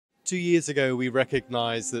2 years ago, we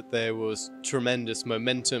recognized that there was tremendous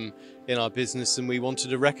momentum in our business and we wanted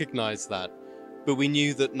to recognize that. But we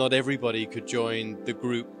knew that not everybody could join the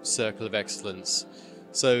group Circle of Excellence.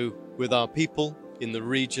 So with our people in the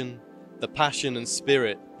region, the passion and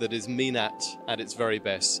spirit that is MENAT at its very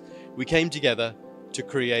best, we came together to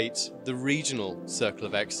create the regional Circle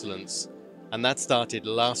of Excellence. And that started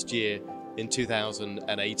last year in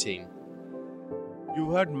 2018. You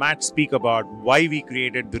heard Matt speak about why we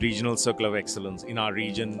created the Regional Circle of Excellence in our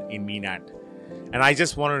region in MENAT. And I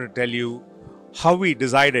just wanted to tell you how we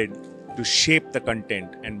decided to shape the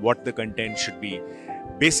content and what the content should be.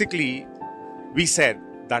 Basically, we said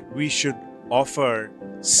that we should offer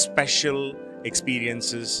special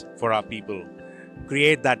experiences for our people,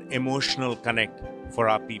 create that emotional connect for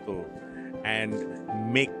our people, and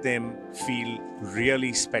make them feel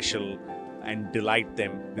really special and delight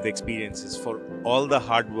them with experiences for all the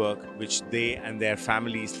hard work which they and their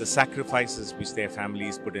families, the sacrifices which their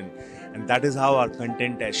families put in. And that is how our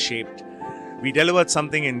content has shaped. We delivered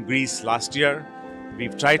something in Greece last year.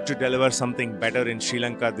 We've tried to deliver something better in Sri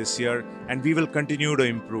Lanka this year, and we will continue to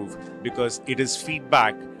improve because it is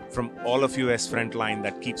feedback from all of you as frontline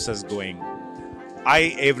that keeps us going.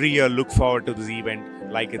 I every year look forward to this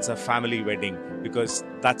event like it's a family wedding because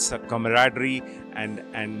that's a camaraderie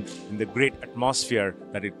and the great atmosphere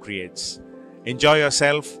that it creates. Enjoy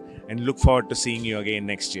yourself and look forward to seeing you again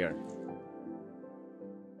next year.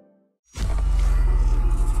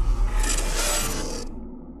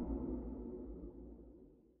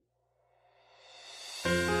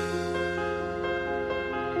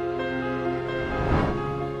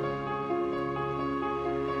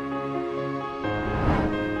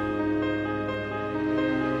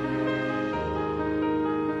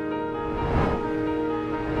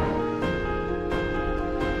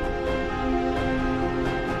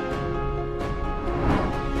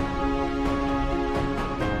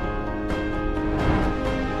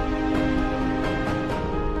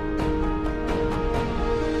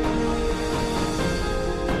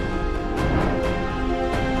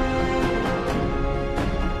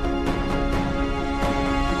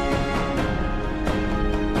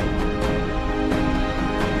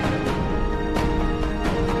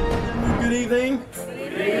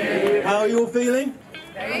 How are you all feeling?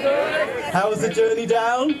 Very good. How was the journey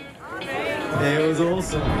down? It was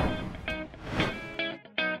awesome.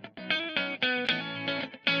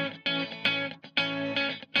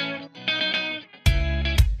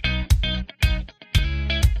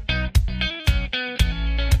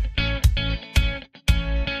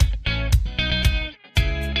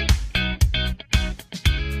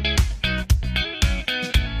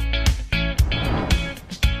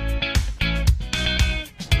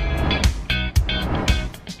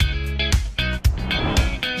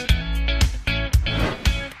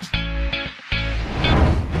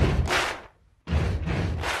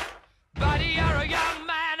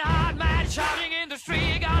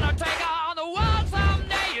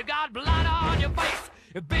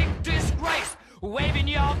 A big disgrace, waving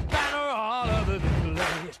your banner all over the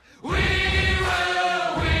place. We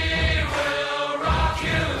will rock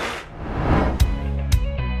you.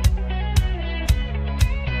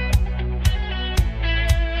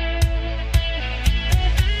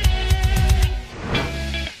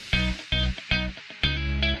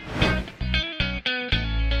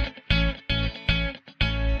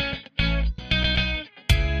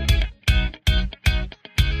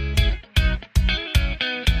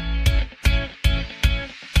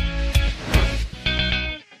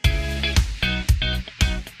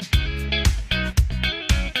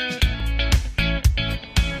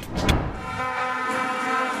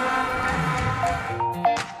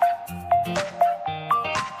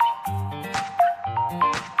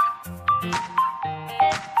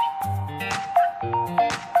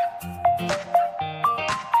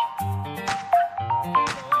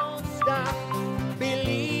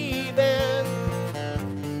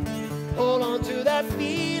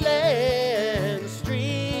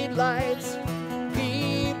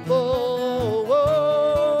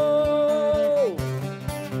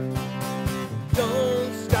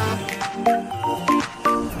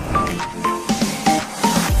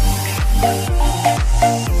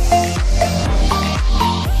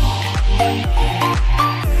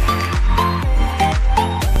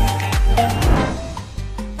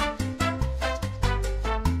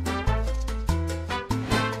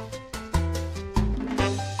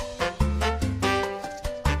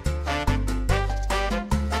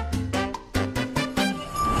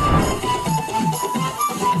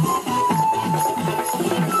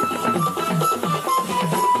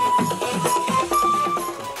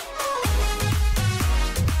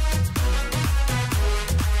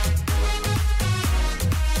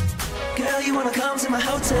 you wanna come to my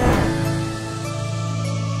hotel?